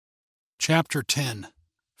Chapter 10.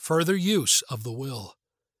 Further Use of the Will.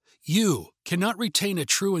 You cannot retain a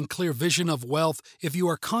true and clear vision of wealth if you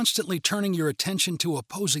are constantly turning your attention to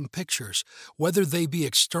opposing pictures, whether they be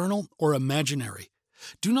external or imaginary.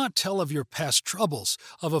 Do not tell of your past troubles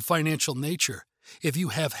of a financial nature. If you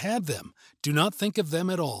have had them, do not think of them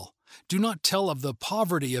at all. Do not tell of the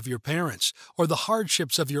poverty of your parents or the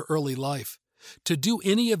hardships of your early life. To do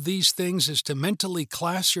any of these things is to mentally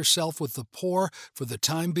class yourself with the poor for the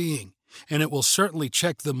time being, and it will certainly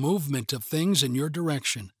check the movement of things in your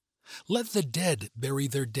direction. Let the dead bury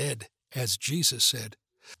their dead, as Jesus said.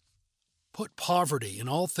 Put poverty and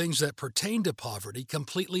all things that pertain to poverty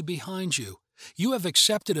completely behind you. You have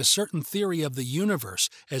accepted a certain theory of the universe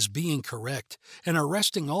as being correct, and are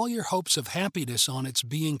resting all your hopes of happiness on its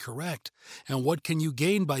being correct. And what can you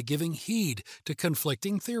gain by giving heed to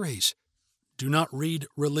conflicting theories? Do not read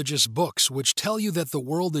religious books which tell you that the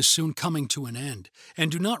world is soon coming to an end,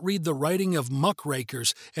 and do not read the writing of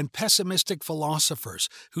muckrakers and pessimistic philosophers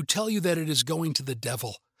who tell you that it is going to the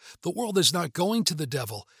devil. The world is not going to the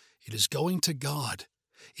devil, it is going to God.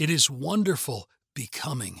 It is wonderful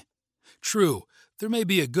becoming. True, there may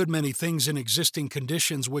be a good many things in existing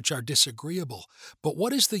conditions which are disagreeable, but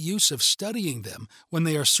what is the use of studying them when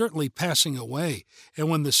they are certainly passing away,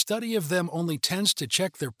 and when the study of them only tends to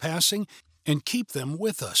check their passing and keep them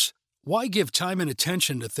with us? Why give time and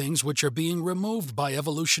attention to things which are being removed by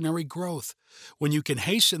evolutionary growth, when you can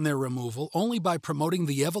hasten their removal only by promoting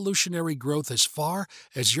the evolutionary growth as far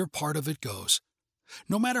as your part of it goes?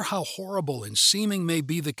 No matter how horrible and seeming may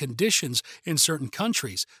be the conditions in certain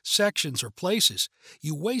countries, sections, or places,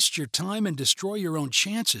 you waste your time and destroy your own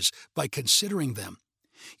chances by considering them.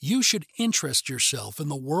 You should interest yourself in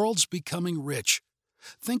the world's becoming rich.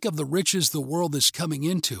 Think of the riches the world is coming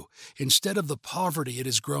into, instead of the poverty it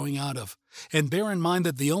is growing out of. And bear in mind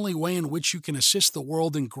that the only way in which you can assist the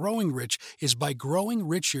world in growing rich is by growing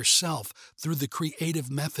rich yourself through the creative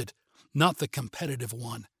method, not the competitive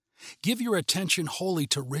one. Give your attention wholly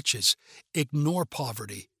to riches. Ignore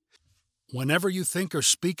poverty. Whenever you think or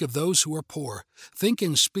speak of those who are poor, think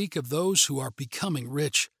and speak of those who are becoming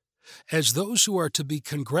rich, as those who are to be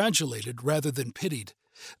congratulated rather than pitied.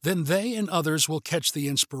 Then they and others will catch the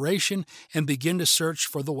inspiration and begin to search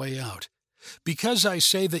for the way out. Because I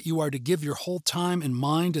say that you are to give your whole time and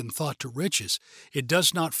mind and thought to riches, it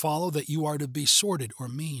does not follow that you are to be sordid or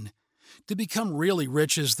mean. To become really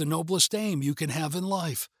rich is the noblest aim you can have in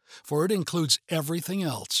life, for it includes everything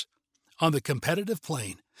else. On the competitive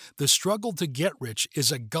plane, the struggle to get rich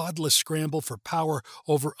is a godless scramble for power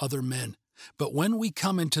over other men. But when we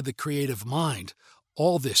come into the creative mind,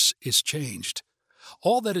 all this is changed.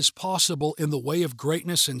 All that is possible in the way of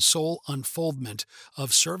greatness and soul unfoldment,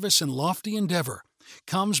 of service and lofty endeavor,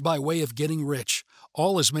 comes by way of getting rich.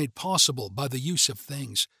 All is made possible by the use of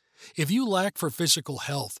things. If you lack for physical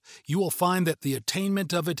health, you will find that the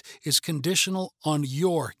attainment of it is conditional on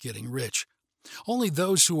your getting rich. Only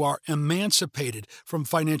those who are emancipated from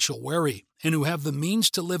financial worry and who have the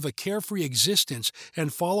means to live a carefree existence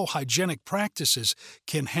and follow hygienic practices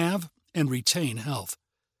can have and retain health.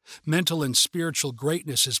 Mental and spiritual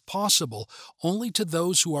greatness is possible only to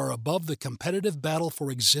those who are above the competitive battle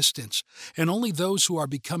for existence, and only those who are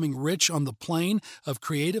becoming rich on the plane of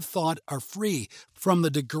creative thought are free from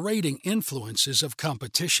the degrading influences of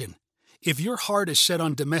competition. If your heart is set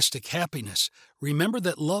on domestic happiness, remember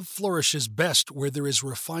that love flourishes best where there is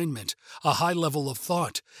refinement, a high level of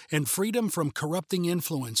thought, and freedom from corrupting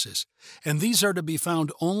influences. And these are to be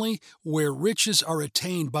found only where riches are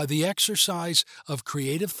attained by the exercise of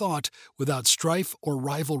creative thought without strife or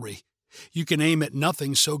rivalry. You can aim at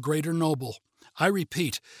nothing so great or noble. I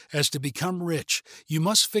repeat, as to become rich, you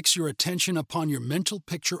must fix your attention upon your mental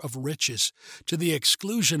picture of riches, to the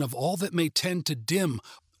exclusion of all that may tend to dim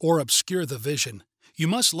or obscure the vision. You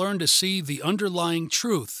must learn to see the underlying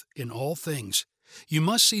truth in all things. You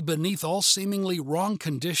must see beneath all seemingly wrong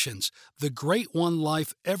conditions the great one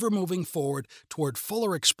life ever moving forward toward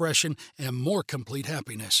fuller expression and more complete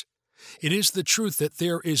happiness. It is the truth that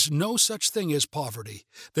there is no such thing as poverty,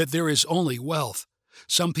 that there is only wealth.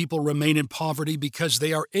 Some people remain in poverty because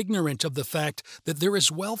they are ignorant of the fact that there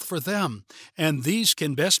is wealth for them, and these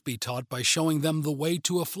can best be taught by showing them the way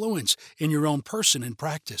to affluence in your own person and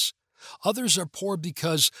practice. Others are poor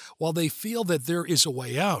because, while they feel that there is a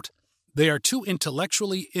way out, they are too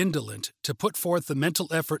intellectually indolent to put forth the mental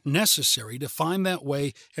effort necessary to find that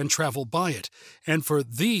way and travel by it, and for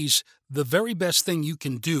these, the very best thing you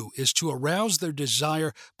can do is to arouse their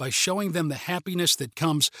desire by showing them the happiness that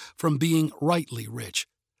comes from being rightly rich.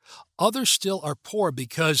 Others still are poor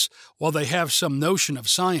because, while they have some notion of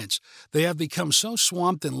science, they have become so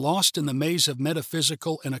swamped and lost in the maze of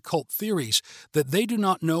metaphysical and occult theories that they do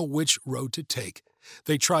not know which road to take.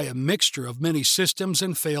 They try a mixture of many systems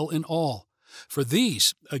and fail in all. For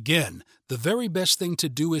these, again, the very best thing to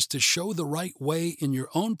do is to show the right way in your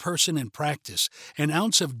own person and practice. An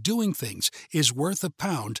ounce of doing things is worth a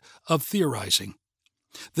pound of theorizing.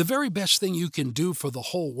 The very best thing you can do for the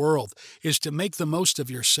whole world is to make the most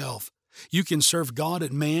of yourself. You can serve God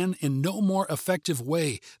and man in no more effective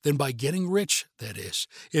way than by getting rich, that is,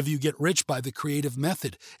 if you get rich by the creative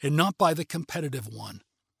method and not by the competitive one.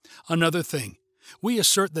 Another thing, we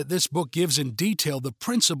assert that this book gives in detail the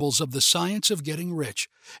principles of the science of getting rich,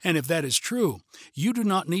 and if that is true, you do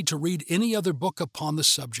not need to read any other book upon the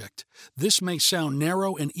subject. This may sound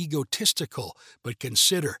narrow and egotistical, but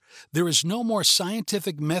consider, there is no more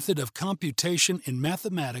scientific method of computation in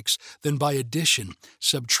mathematics than by addition,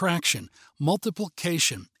 subtraction,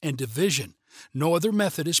 multiplication, and division. No other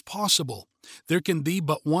method is possible. There can be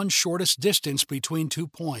but one shortest distance between 2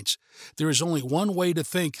 points. There is only one way to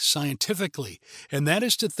think scientifically, and that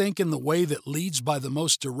is to think in the way that leads by the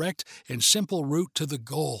most direct and simple route to the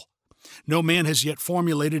goal. No man has yet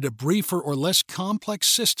formulated a briefer or less complex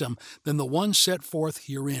system than the one set forth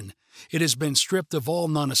herein. It has been stripped of all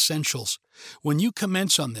non-essentials. When you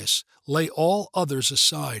commence on this, lay all others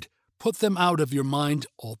aside. Put them out of your mind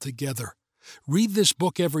altogether. Read this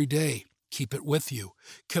book every day. Keep it with you.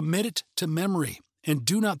 Commit it to memory, and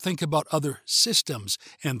do not think about other systems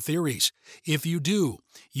and theories. If you do,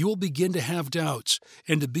 you will begin to have doubts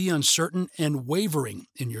and to be uncertain and wavering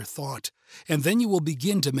in your thought, and then you will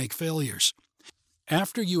begin to make failures.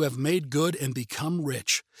 After you have made good and become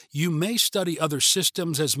rich, you may study other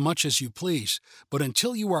systems as much as you please, but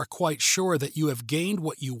until you are quite sure that you have gained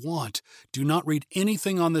what you want, do not read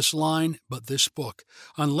anything on this line but this book,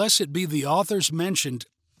 unless it be the authors mentioned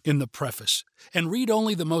in the preface, and read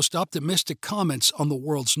only the most optimistic comments on the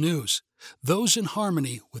world's news, those in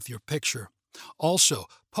harmony with your picture. Also,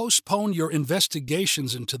 postpone your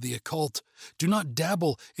investigations into the occult. Do not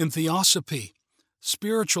dabble in theosophy,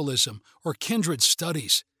 spiritualism, or kindred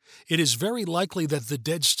studies. It is very likely that the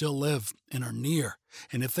dead still live and are near,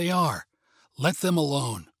 and if they are, let them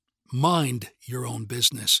alone. Mind your own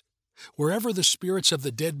business. Wherever the spirits of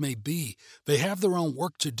the dead may be, they have their own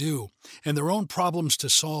work to do and their own problems to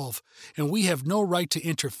solve, and we have no right to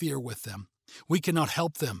interfere with them. We cannot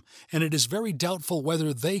help them, and it is very doubtful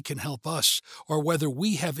whether they can help us, or whether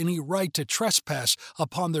we have any right to trespass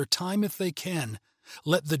upon their time if they can.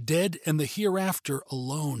 Let the dead and the hereafter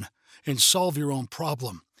alone, and solve your own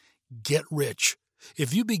problem. Get rich.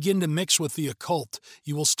 If you begin to mix with the occult,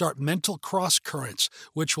 you will start mental cross-currents,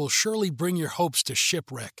 which will surely bring your hopes to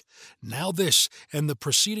shipwreck. Now this and the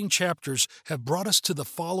preceding chapters have brought us to the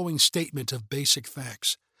following statement of basic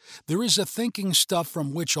facts. There is a thinking stuff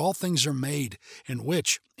from which all things are made, and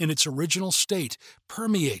which, in its original state,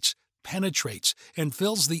 permeates, penetrates, and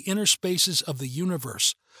fills the inner spaces of the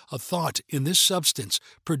universe. A thought in this substance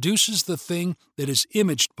produces the thing that is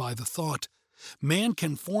imaged by the thought. Man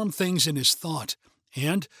can form things in his thought,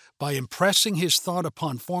 and, by impressing his thought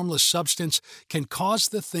upon formless substance, can cause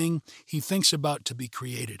the thing he thinks about to be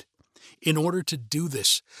created. In order to do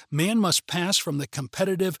this, man must pass from the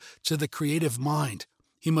competitive to the creative mind.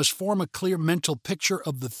 He must form a clear mental picture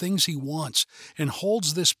of the things he wants, and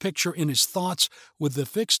holds this picture in his thoughts with the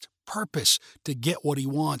fixed purpose to get what he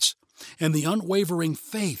wants, and the unwavering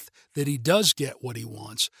faith that he does get what he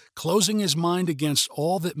wants, closing his mind against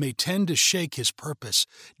all that may tend to shake his purpose,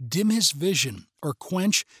 dim his vision, or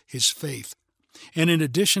quench his faith. And in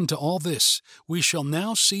addition to all this, we shall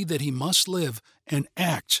now see that he must live and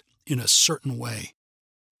act in a certain way.